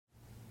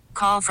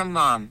Call from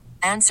mom.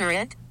 Answer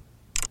it.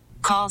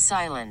 Call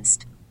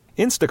silenced.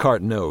 Instacart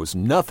knows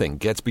nothing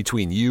gets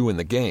between you and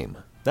the game.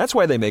 That's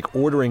why they make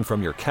ordering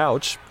from your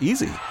couch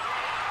easy.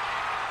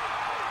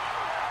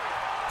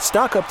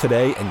 Stock up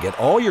today and get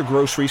all your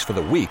groceries for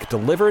the week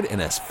delivered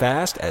in as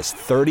fast as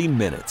 30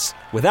 minutes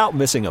without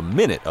missing a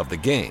minute of the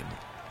game.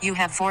 You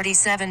have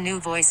 47 new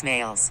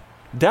voicemails.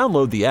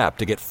 Download the app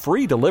to get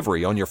free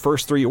delivery on your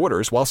first 3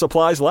 orders while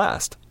supplies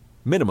last.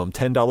 Minimum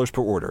 $10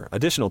 per order.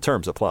 Additional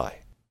terms apply.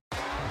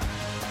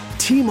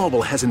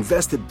 T-Mobile has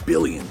invested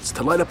billions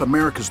to light up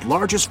America's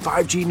largest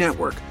 5G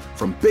network,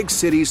 from big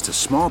cities to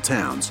small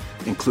towns,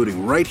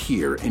 including right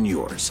here in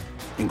yours.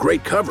 And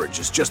great coverage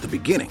is just the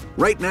beginning.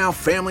 Right now,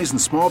 families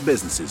and small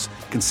businesses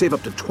can save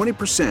up to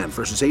 20%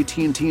 versus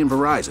AT&T and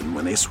Verizon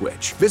when they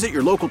switch. Visit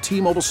your local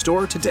T-Mobile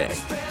store today.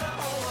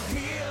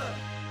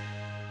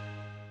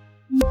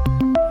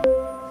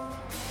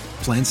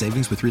 Plan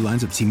savings with 3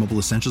 lines of T-Mobile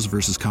Essentials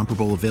versus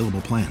comparable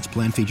available plans.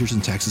 Plan features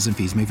and taxes and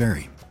fees may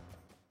vary.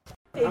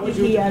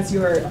 AVP, as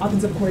your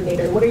offensive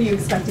coordinator, what are you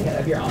expecting out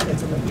of your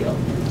offense on the field?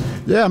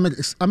 Yeah,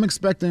 I'm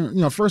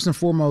expecting, first and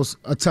foremost,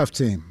 a tough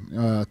team.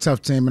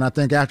 And I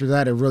think after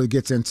that it really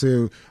gets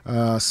into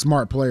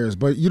smart players.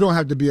 But you don't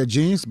have to be a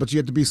genius, but you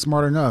have to be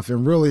smart enough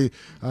and really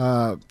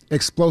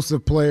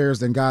explosive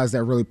players and guys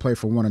that really play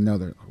for one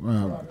another.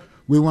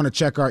 We want to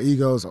check our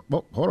egos.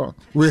 Oh, hold on.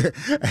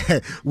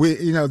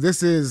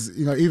 This is,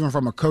 even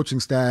from a coaching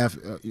staff,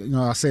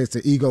 I say it's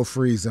an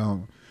ego-free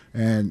zone.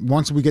 And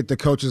once we get the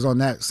coaches on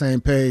that same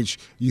page,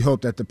 you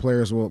hope that the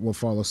players will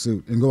follow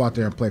suit and go out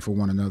there and play for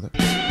one another.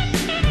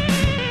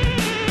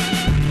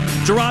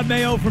 Jerod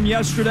Mayo from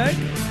yesterday.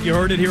 You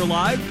heard it here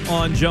live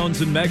on Jones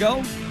and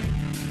Mego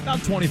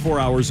about 24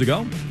 hours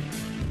ago.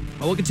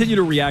 I will continue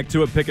to react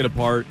to it, pick it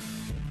apart,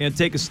 and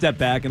take a step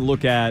back and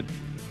look at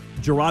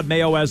Jerod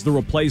Mayo as the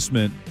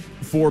replacement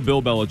for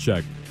Bill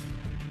Belichick.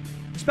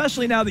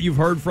 Especially now that you've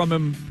heard from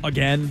him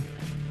again.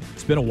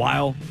 It's been a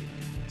while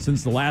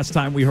since the last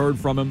time we heard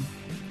from him.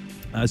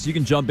 So you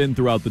can jump in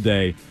throughout the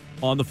day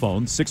on the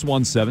phone,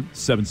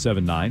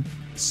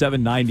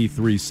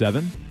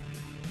 617-779-7937.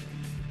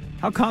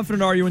 How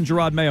confident are you in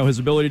Jerod Mayo, his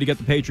ability to get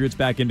the Patriots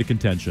back into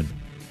contention?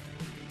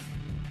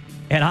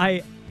 And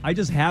I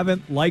just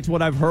haven't liked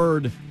what I've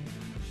heard.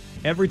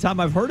 Every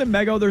time I've heard him,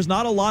 Mego, there's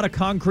not a lot of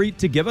concrete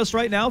to give us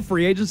right now.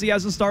 Free agency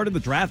hasn't started.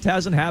 The draft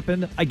hasn't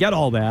happened. I get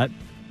all that.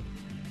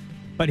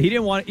 But he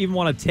didn't even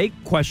want to take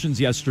questions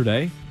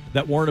yesterday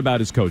that weren't about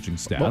his coaching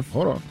staff.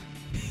 Hold on.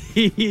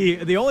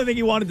 The only thing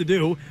he wanted to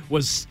do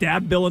was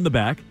stab Bill in the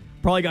back.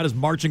 Probably got his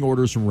marching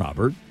orders from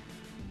Robert.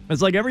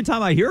 It's like every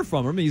time I hear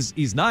from him,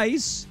 he's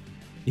nice.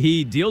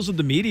 He deals with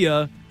the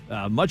media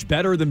much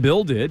better than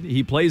Bill did.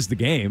 He plays the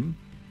game.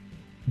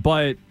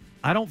 But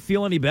I don't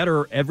feel any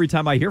better every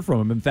time I hear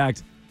from him. In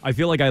fact, I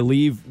feel like I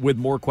leave with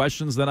more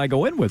questions than I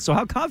go in with. So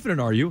how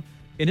confident are you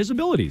in his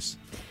abilities?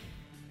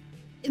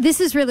 This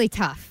is really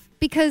tough.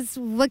 Because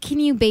what can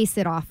you base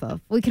it off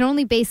of? We can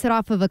only base it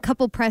off of a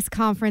couple press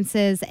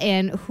conferences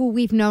and who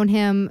we've known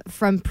him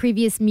from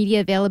previous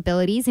media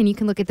availabilities. And you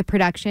can look at the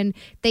production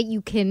that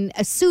you can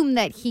assume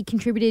that he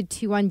contributed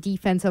to on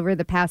defense over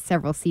the past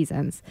several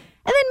seasons.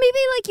 And then maybe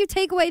you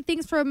take away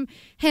things from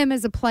him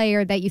as a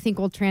player that you think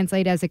will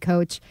translate as a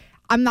coach.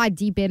 I'm not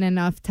deep in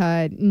enough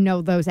to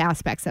know those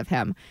aspects of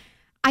him.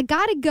 I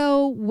got to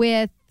go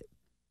with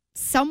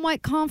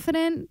somewhat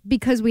confident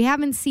because we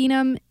haven't seen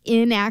him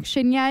in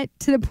action yet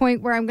to the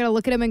point where I'm going to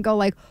look at him and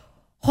go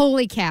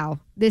holy cow,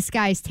 this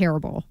guy's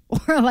terrible.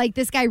 Or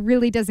this guy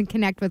really doesn't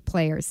connect with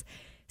players.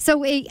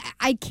 So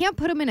I can't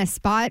put him in a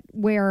spot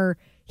where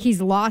he's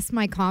lost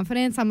my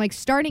confidence. I'm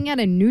starting at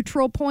a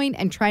neutral point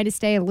and try to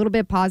stay a little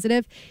bit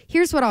positive.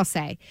 Here's what I'll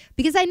say,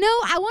 because I know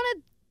I want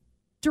to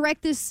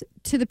direct this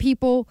to the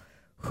people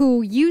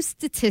who use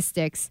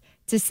statistics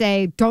to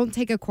say, don't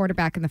take a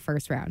quarterback in the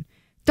first round.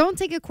 Don't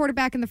take a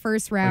quarterback in the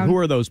first round. Who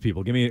are those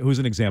people? Give me who's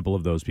an example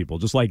of those people?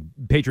 Just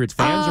Patriots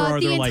fans, or are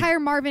the there entire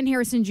Marvin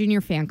Harrison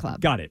Jr. fan club?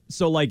 Got it.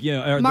 So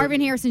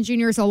Marvin Harrison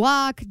Jr. is a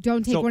lock.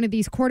 Don't take one of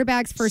these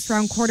quarterbacks, first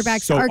round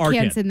quarterbacks. So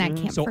Arcand's in that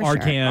camp. So for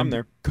Arcand,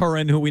 sure.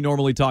 Curran, who we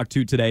normally talk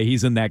to today,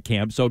 he's in that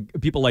camp. So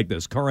people like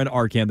this, Curran,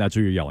 Arcand, that's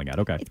who you're yelling at.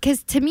 Okay.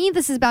 Because to me,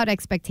 this is about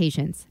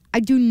expectations. I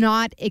do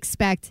not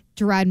expect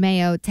Jerod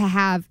Mayo to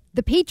have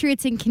the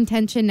Patriots in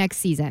contention next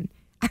season.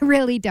 I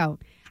really don't.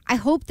 I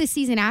hope the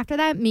season after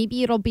that,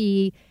 maybe it'll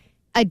be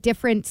a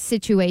different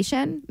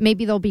situation.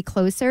 Maybe they'll be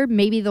closer.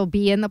 Maybe they'll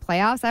be in the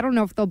playoffs. I don't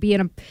know if they'll be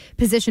in a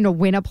position to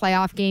win a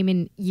playoff game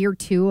in year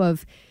 2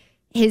 of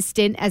his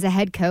stint as a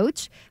head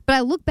coach. But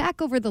I look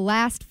back over the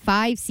last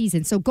 5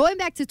 seasons. So going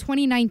back to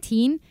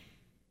 2019,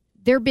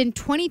 there have been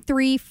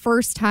 23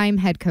 first-time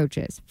head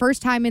coaches.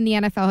 First time in the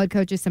NFL head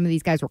coaches. Some of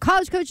these guys were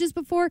college coaches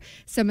before.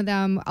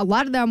 A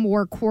lot of them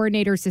were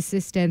coordinators,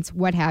 assistants,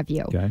 what have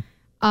you. Okay.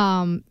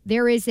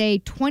 There is a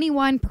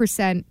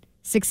 21%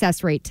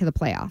 success rate to the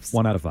playoffs.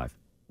 1 out of 5.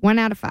 1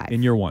 out of 5.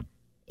 In year 1.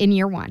 In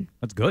year 1.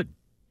 That's good.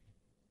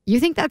 You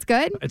think that's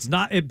good? It's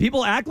not.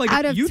 People act like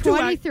out of you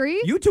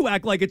 23. You two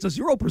act like it's a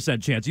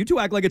 0% chance. You two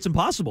act like it's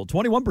impossible.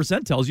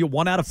 21% tells you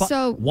one out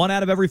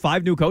of every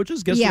 5 new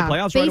coaches gets to the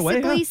playoffs right away.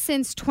 Basically,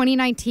 since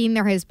 2019,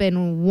 there has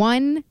been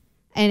one,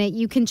 and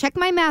you can check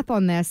my math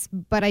on this,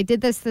 but I did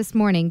this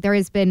morning. There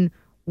has been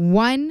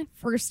one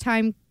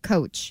first-time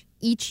coach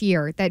each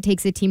year that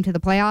takes a team to the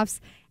playoffs,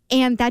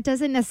 and that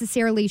doesn't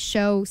necessarily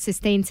show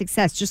sustained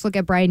success. Just look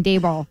at Brian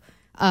Daboll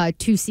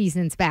 2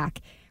 seasons back.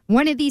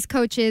 One of these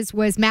coaches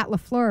was Matt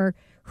LaFleur,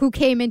 who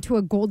came into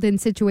a golden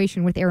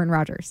situation with Aaron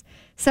Rodgers.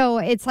 So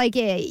it's like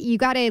you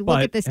got to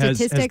look at the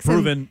statistics.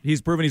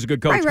 He's proven he's a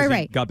good coach.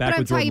 Right. He got back but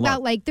with I'm talking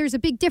about there's a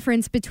big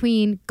difference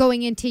between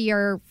going into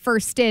your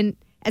first stint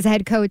as a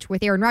head coach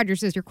with Aaron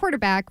Rodgers as your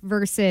quarterback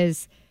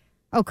versus,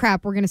 oh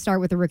crap, we're going to start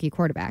with a rookie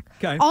quarterback.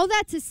 Okay. All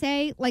that to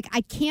say,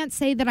 I can't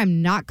say that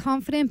I'm not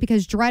confident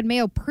because Jerod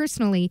Mayo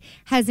personally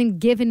hasn't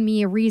given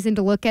me a reason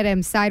to look at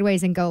him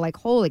sideways and go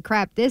holy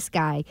crap, this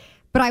guy.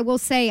 But I will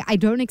say I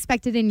don't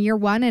expect it in year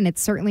one, and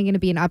it's certainly going to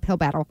be an uphill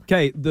battle.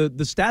 Okay,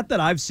 the stat that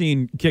I've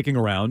seen kicking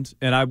around,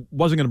 and I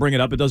wasn't going to bring it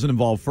up, it doesn't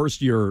involve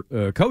first-year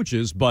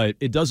coaches, but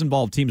it does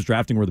involve teams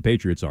drafting where the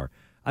Patriots are.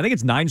 I think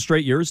it's 9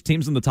 straight years,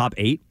 teams in the top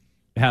 8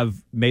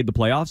 have made the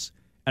playoffs,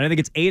 and I think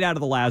it's 8 out of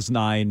the last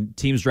 9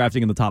 teams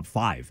drafting in the top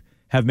 5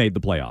 have made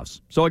the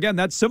playoffs. So, again,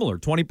 that's similar,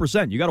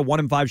 20%. You got a 1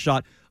 in 5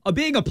 shot of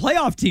being a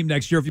playoff team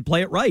next year if you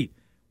play it right,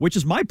 which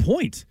is my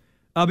point.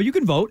 But you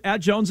can vote at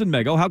Jones and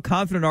Mego. How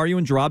confident are you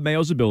in Jerod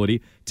Mayo's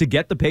ability to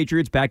get the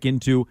Patriots back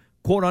into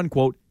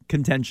quote-unquote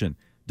contention?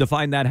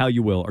 Define that how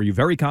you will. Are you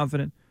very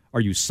confident?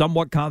 Are you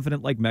somewhat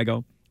confident like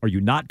Mego? Are you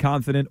not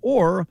confident?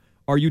 Or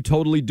are you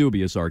totally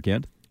dubious,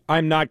 Arcand?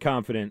 I'm not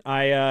confident.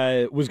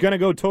 I was going to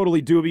go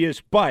totally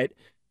dubious, but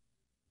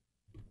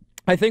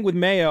I think with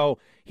Mayo,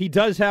 he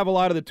does have a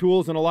lot of the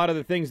tools and a lot of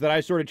the things that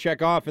I sort of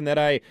check off and that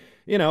I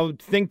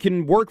think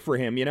can work for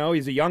him.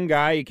 He's a young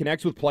guy. He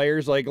connects with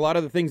players. A lot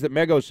of the things that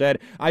Mego said,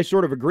 I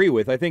sort of agree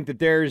with. I think that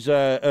there's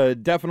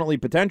definitely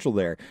potential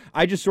there.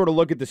 I just sort of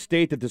look at the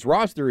state that this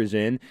roster is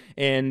in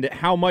and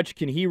how much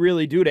can he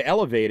really do to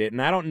elevate it.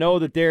 And I don't know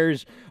that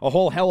there's a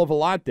whole hell of a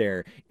lot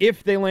there.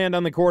 If they land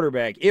on the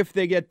quarterback, if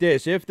they get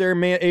this, if they're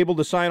able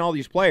to sign all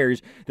these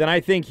players, then I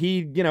think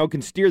he,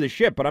 can steer the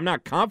ship. But I'm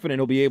not confident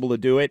he'll be able to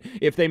do it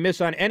if they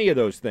miss on any of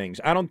those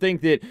things. I don't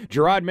think that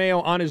Jerod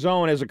Mayo on his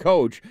own as a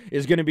coach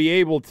is going to be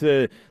able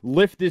to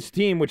lift this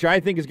team, which I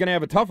think is going to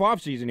have a tough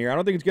offseason here. I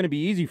don't think it's going to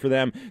be easy for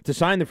them to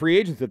sign the free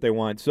agents that they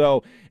want.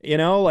 So,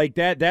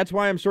 that's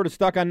why I'm sort of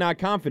stuck on not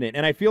confident.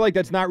 And I feel like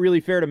that's not really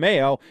fair to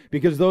Mayo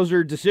because those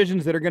are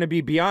decisions that are going to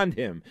be beyond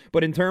him.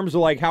 But in terms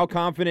of how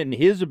confident in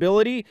his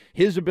ability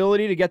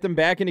to get them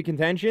back into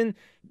contention,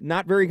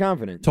 not very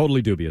confident.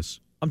 Totally dubious.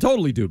 I'm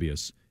totally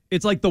dubious.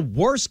 It's like the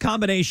worst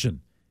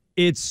combination.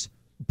 It's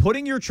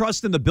putting your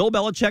trust in the Bill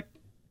Belichick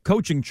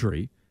coaching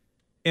tree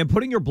and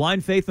putting your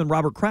blind faith in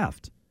Robert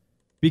Kraft.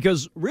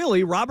 Because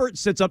really, Robert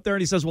sits up there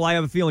and he says, well, I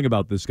have a feeling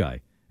about this guy.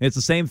 And it's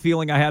the same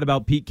feeling I had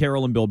about Pete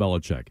Carroll and Bill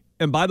Belichick.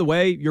 And by the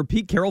way, your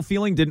Pete Carroll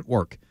feeling didn't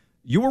work.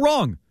 You were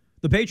wrong.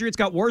 The Patriots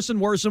got worse and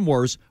worse and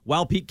worse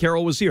while Pete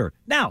Carroll was here.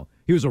 Now,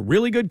 he was a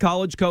really good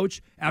college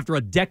coach. After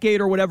a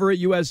decade or whatever at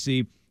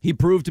USC, he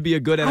proved to be a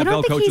good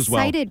NFL coach as well.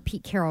 I don't think he cited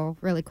Pete Carroll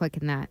really quick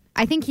in that.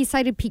 I think he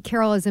cited Pete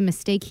Carroll as a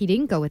mistake. He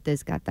didn't go with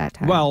his gut that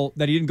time. Well,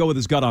 that he didn't go with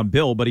his gut on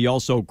Bill, but he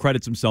also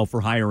credits himself for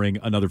hiring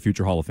another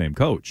future Hall of Fame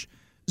coach.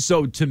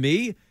 So to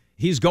me,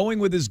 he's going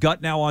with his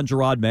gut now on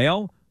Jerod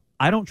Mayo.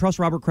 I don't trust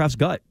Robert Kraft's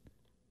gut.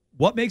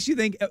 What makes you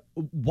think,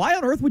 why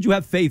on earth would you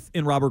have faith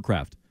in Robert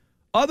Kraft?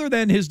 Other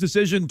than his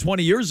decision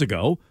 20 years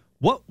ago,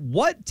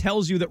 what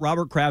tells you that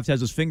Robert Kraft has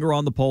his finger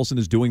on the pulse and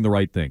is doing the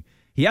right thing?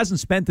 He hasn't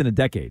spent in a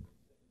decade.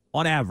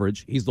 On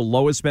average, he's the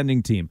lowest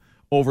spending team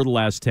over the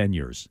last 10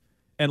 years.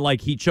 And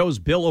he chose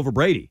Bill over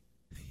Brady.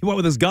 He went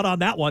with his gut on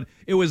that one.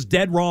 It was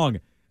dead wrong.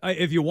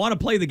 If you want to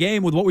play the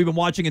game with what we've been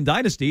watching in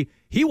Dynasty,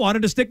 he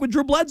wanted to stick with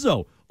Drew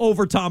Bledsoe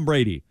over Tom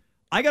Brady.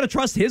 I got to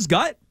trust his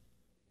gut?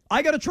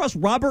 I got to trust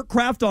Robert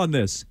Kraft on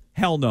this?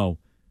 Hell no.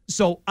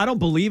 So I don't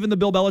believe in the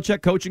Bill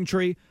Belichick coaching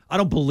tree. I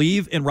don't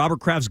believe in Robert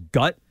Kraft's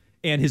gut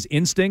and his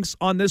instincts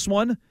on this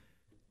one.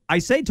 I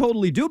say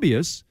totally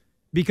dubious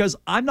because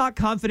I'm not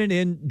confident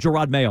in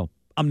Jerod Mayo.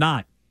 I'm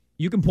not.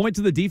 You can point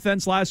to the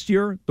defense last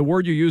year. The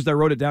word you used, I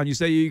wrote it down. You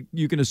say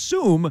you can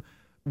assume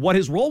what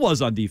his role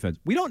was on defense.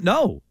 We don't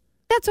know.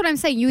 That's what I'm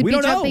saying. You would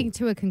be jumping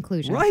to a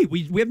conclusion. Right.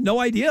 We have no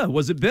idea.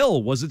 Was it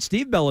Bill? Was it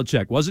Steve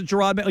Belichick? Was it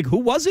Jerod Mayo? Who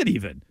was it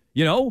even?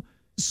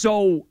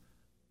 So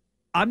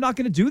I'm not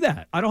going to do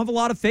that. I don't have a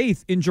lot of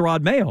faith in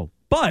Jerod Mayo.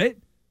 But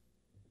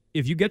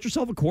if you get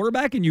yourself a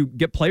quarterback and you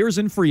get players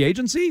in free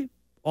agency,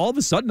 all of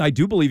a sudden I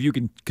do believe you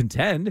can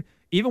contend,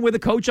 even with a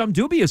coach I'm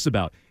dubious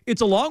about.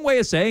 It's a long way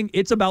of saying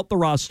it's about the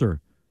roster.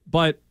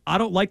 But I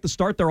don't like the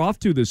start they're off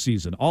to this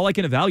season. All I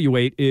can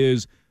evaluate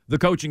is the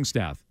coaching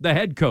staff, the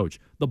head coach,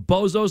 the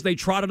bozos they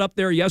trotted up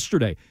there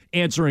yesterday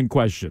answering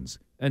questions.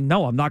 And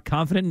no, I'm not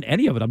confident in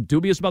any of it. I'm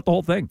dubious about the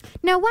whole thing.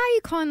 Now, why are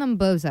you calling them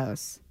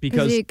bozos?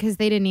 Because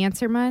they didn't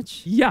answer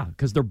much? Yeah,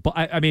 because they're,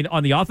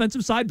 on the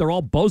offensive side, they're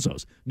all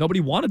bozos. Nobody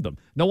wanted them.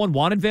 No one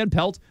wanted Van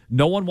Pelt.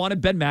 No one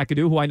wanted Ben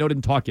McAdoo, who I know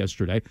didn't talk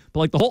yesterday.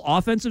 But like the whole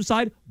offensive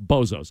side,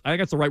 bozos. I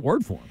think that's the right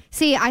word for him.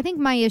 See, I think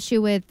my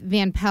issue with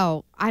Van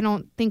Pelt, I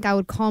don't think I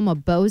would call him a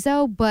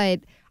bozo,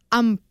 but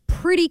I'm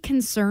pretty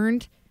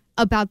concerned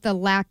about the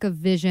lack of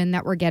vision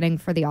that we're getting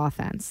for the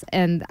offense.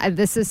 And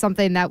this is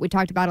something that we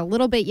talked about a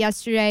little bit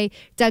yesterday.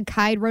 Doug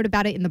Kyed wrote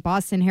about it in the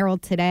Boston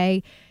Herald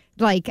today.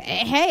 Like,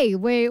 hey,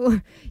 we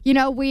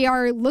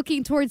are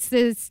looking towards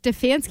the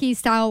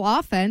Stefanski-style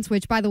offense,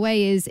 which, by the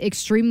way, is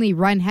extremely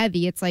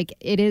run-heavy.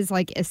 It is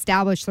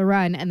establish the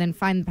run and then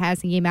find the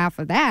passing game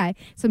after that.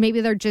 So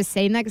maybe they're just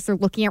saying that because they're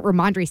looking at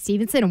Ramondre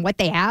Stevenson and what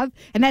they have.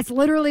 And that's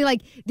literally,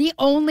 the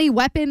only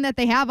weapon that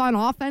they have on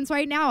offense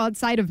right now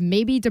outside of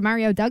maybe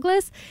Demario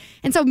Douglas.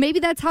 And so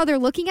maybe that's how they're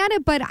looking at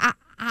it. But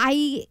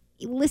I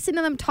listen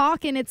to them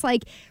talk, and it's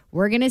like,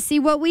 we're going to see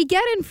what we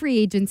get in free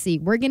agency.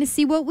 We're going to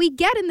see what we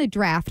get in the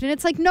draft. And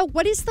it's like, no,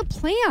 what is the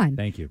plan?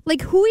 Thank you.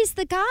 Who is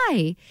the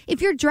guy?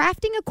 If you're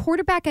drafting a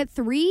quarterback at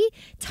 3,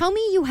 tell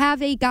me you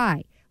have a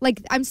guy.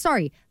 I'm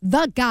sorry,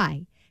 the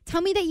guy.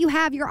 Tell me that you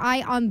have your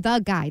eye on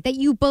the guy, that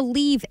you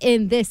believe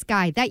in this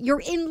guy, that you're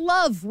in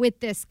love with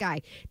this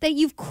guy, that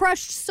you've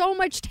crushed so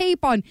much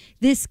tape on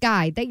this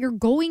guy, that you're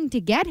going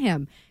to get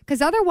him. Because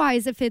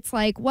otherwise, if it's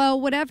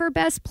whatever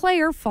best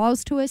player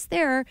falls to us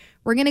there,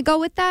 we're going to go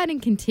with that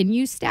and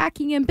continue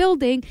stacking and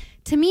building.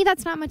 To me,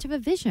 that's not much of a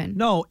vision.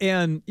 No,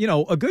 and,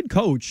 a good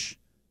coach,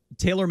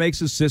 tailor makes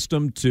his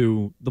system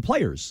to the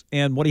players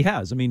and what he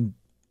has.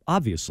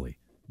 Obviously.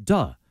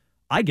 Duh.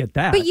 I get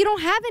that. But you don't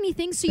have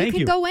anything, so you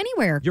can go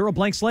anywhere. You're a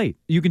blank slate.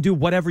 You can do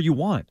whatever you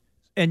want.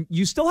 And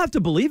you still have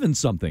to believe in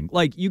something.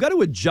 You got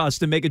to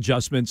adjust and make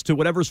adjustments to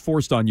whatever's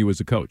forced on you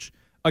as a coach.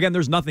 Again,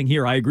 there's nothing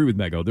here. I agree with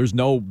Mego. There's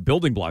no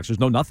building blocks. There's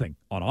no nothing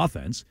on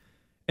offense.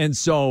 And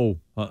so,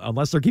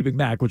 unless they're keeping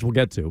Mac, which we'll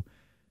get to.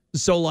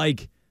 So,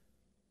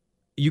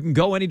 you can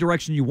go any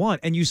direction you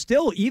want. And you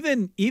still,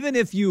 even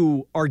if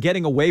you are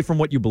getting away from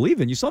what you believe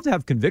in, you still have to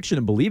have conviction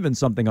and believe in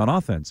something on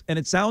offense. And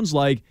it sounds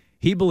like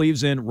he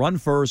believes in run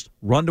first,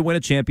 run to win a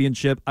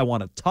championship. I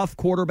want a tough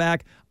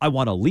quarterback. I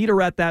want a leader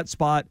at that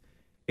spot.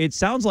 It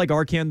sounds like,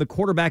 Arcand, the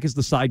quarterback is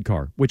the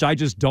sidecar, which I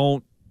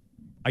don't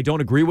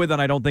agree with and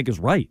I don't think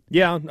is right.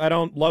 Yeah, I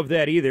don't love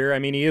that either.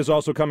 He is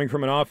also coming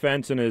from an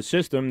offense and a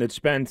system that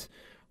spent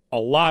a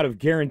lot of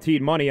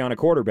guaranteed money on a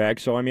quarterback.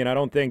 So, I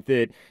don't think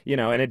that,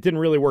 and it didn't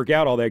really work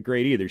out all that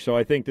great either. So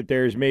I think that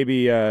there's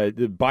maybe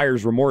the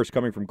buyer's remorse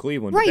coming from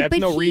Cleveland. Right,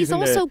 but that's he's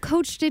also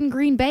coached in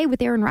Green Bay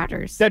with Aaron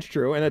Rodgers. That's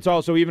true. And that's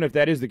also, even if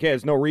that is the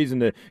case, no reason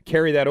to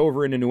carry that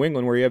over into New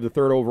England where you have the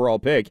 3rd overall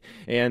pick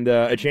and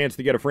a chance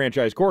to get a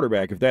franchise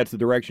quarterback if that's the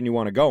direction you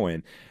want to go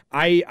in.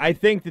 I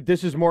think that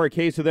this is more a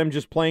case of them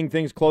just playing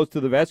things close to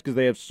the vest because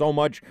they have so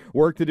much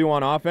work to do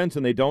on offense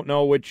and they don't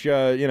know which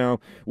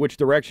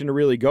direction to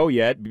really go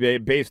yet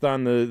based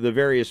on the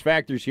various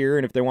factors here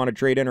and if they want to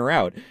trade in or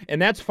out. And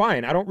that's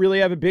fine. I don't really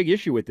have a big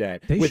issue with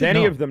that. With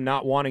any of them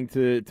not wanting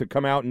to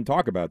come out and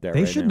talk about that.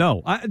 They should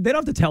know. They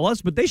don't have to tell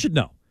us, but they should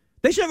know.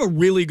 They should have a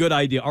really good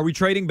idea. Are we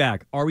trading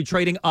back? Are we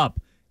trading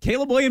up?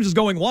 Caleb Williams is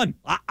going 1.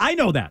 I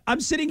know that.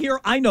 I'm sitting here.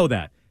 I know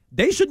that.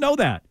 They should know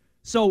that.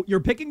 So you're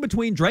picking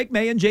between Drake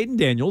May and Jaden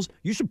Daniels.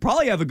 You should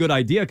probably have a good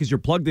idea because you're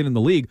plugged in the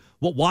league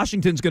what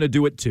Washington's going to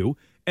do it too.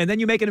 And then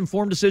you make an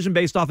informed decision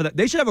based off of that.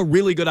 They should have a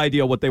really good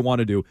idea what they want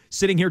to do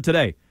sitting here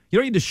today. You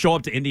don't need to show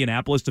up to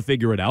Indianapolis to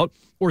figure it out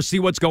or see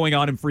what's going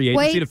on in free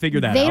agency to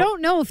figure that out. They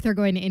don't know if they're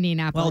going to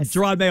Indianapolis.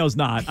 Well, Jerod Mayo's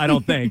not, I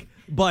don't think.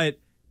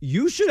 But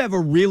you should have a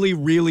really,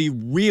 really,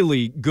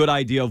 really good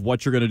idea of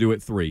what you're going to do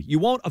at 3. You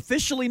won't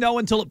officially know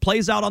until it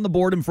plays out on the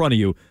board in front of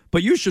you,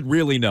 but you should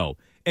really know.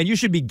 And you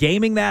should be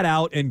gaming that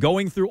out and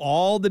going through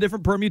all the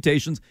different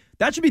permutations.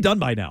 That should be done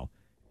by now.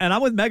 And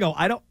I'm with Mego.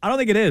 I don't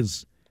think it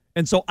is.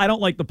 And so I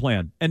don't like the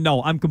plan. And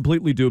no, I'm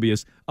completely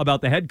dubious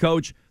about the head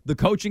coach, the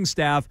coaching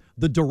staff,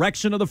 the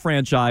direction of the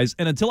franchise.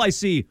 And until I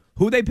see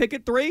who they pick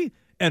at 3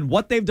 and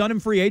what they've done in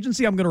free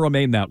agency, I'm going to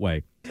remain that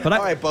way. But all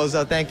right,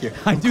 bozo, thank you.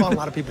 I'm calling a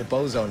lot of people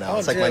bozo now.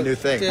 It's my new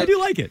thing. I do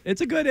like it.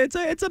 It's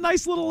a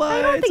nice little. I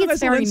don't think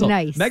it's very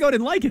nice. Mego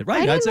didn't like it,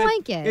 right? I didn't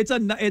like it.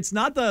 It's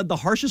not the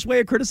harshest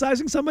way of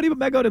criticizing somebody, but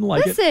Mego didn't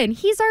like it. Listen,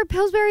 he's our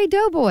Peltsbury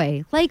Dough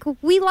Boy.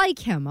 We like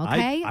him,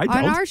 okay? I don't.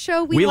 On our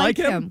show, we like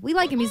him. We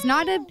like him. He's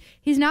not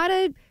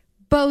a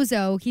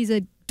bozo. He's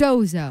a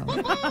dozo.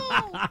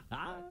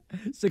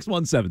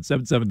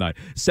 617-779-7937.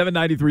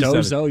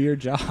 Dozo, your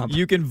job.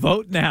 You can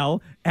vote now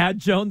at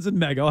Jones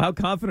and Mego. How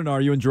confident are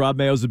you in Jerod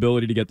Mayo's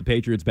ability to get the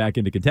Patriots back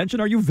into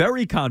contention? Are you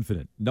very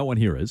confident? No one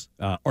here is.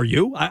 Are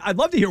you? I'd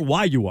love to hear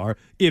why you are.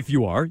 If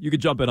you are, you could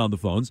jump in on the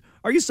phones.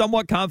 Are you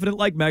somewhat confident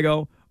like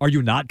Mego? Are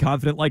you not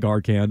confident like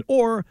Arcand?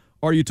 Or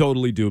are you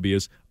totally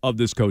dubious of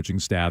this coaching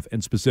staff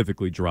and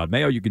specifically Jerod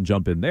Mayo? You can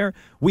jump in there.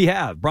 We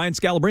have Brian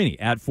Scalabrine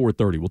at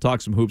 4:30. We'll talk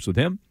some hoops with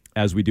him,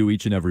 as we do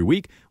each and every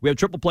week. We have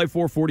Triple Play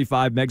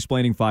 445,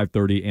 Meg-splaining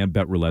 530, and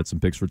Bet Roulette, some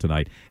picks for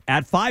tonight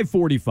at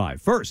 545.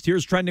 First,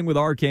 here's Trending with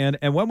Arcand,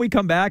 and when we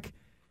come back,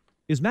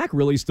 Is Mac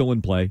really still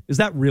in play? Is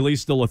that really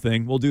still a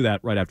thing? We'll do that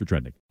right after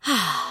Trending.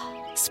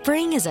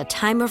 Spring is a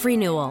time of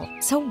renewal,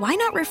 so why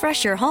not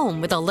refresh your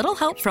home with a little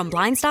help from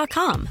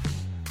Blinds.com?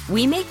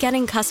 We make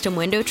getting custom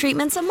window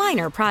treatments a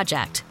minor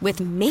project with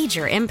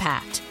major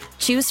impact.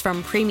 Choose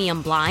from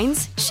premium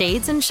blinds,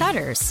 shades, and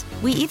shutters.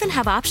 We even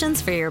have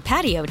options for your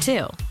patio,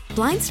 too.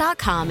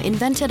 Blinds.com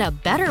invented a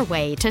better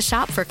way to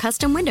shop for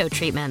custom window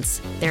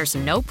treatments. There's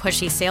no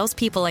pushy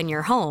salespeople in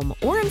your home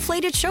or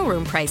inflated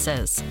showroom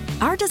prices.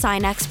 Our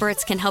design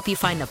experts can help you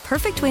find the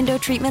perfect window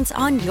treatments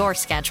on your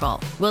schedule.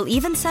 We'll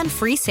even send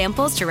free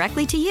samples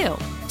directly to you.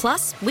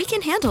 Plus, we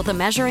can handle the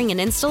measuring and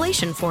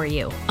installation for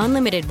you.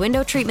 Unlimited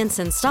window treatments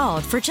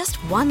installed for just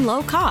one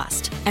low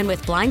cost. And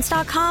with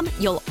Blinds.com,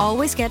 you'll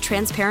always get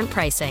transparent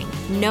pricing.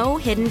 No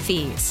hidden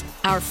fees.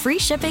 Our free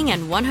shipping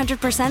and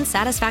 100%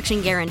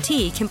 satisfaction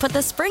guarantee can put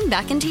the spring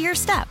back into your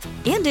step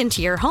and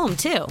into your home,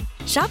 too.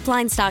 Shop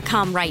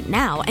Blinds.com right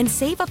now and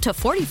save up to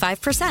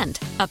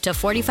 45%. Up to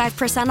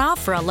 45%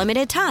 off for a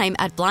limited time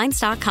at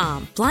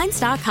Blinds.com.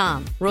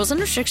 Blinds.com. Rules and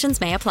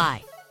restrictions may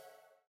apply.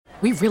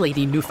 We really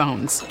need new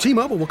phones.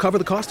 T-Mobile will cover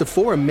the cost of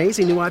 4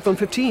 amazing new iPhone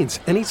 15s,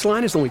 and each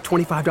line is only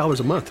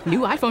 $25 a month. New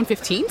iPhone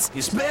 15s?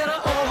 It's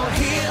better over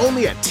here.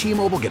 Only at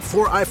T-Mobile, get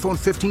 4 iPhone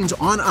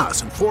 15s on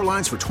us and 4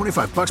 lines for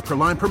 $25 per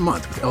line per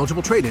month with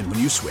eligible trade-in when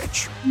you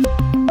switch.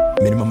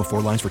 Minimum of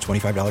 4 lines for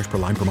 $25 per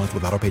line per month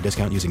with autopay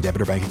discount using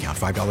debit or bank account.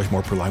 $5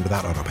 more per line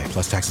without autopay,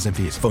 plus taxes and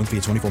fees. Phone fee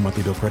at 24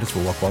 monthly bill credits for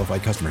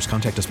well-qualified customers.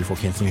 Contact us before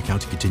canceling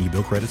account to continue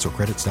bill credits or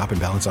credit stop and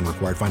balance on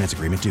required finance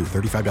agreement due.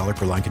 $35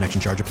 per line connection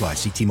charge applies.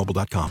 See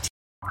T-Mobile.com.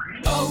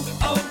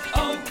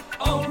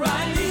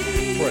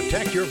 O'Reilly.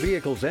 Protect your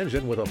vehicle's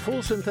engine with a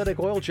full synthetic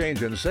oil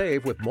change and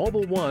save with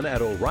Mobil 1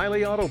 at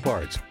O'Reilly Auto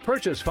Parts.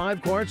 Purchase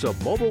 5 quarts of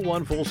Mobil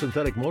 1 full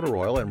synthetic motor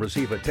oil and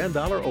receive a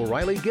 $10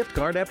 O'Reilly gift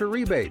card after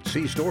rebate.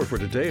 See store for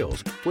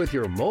details. With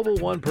your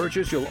Mobil 1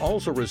 purchase, you'll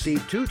also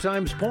receive 2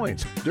 times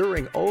points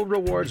during O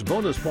Rewards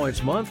Bonus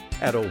Points Month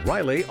at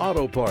O'Reilly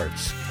Auto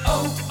Parts.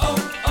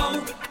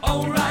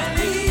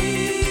 O'Reilly.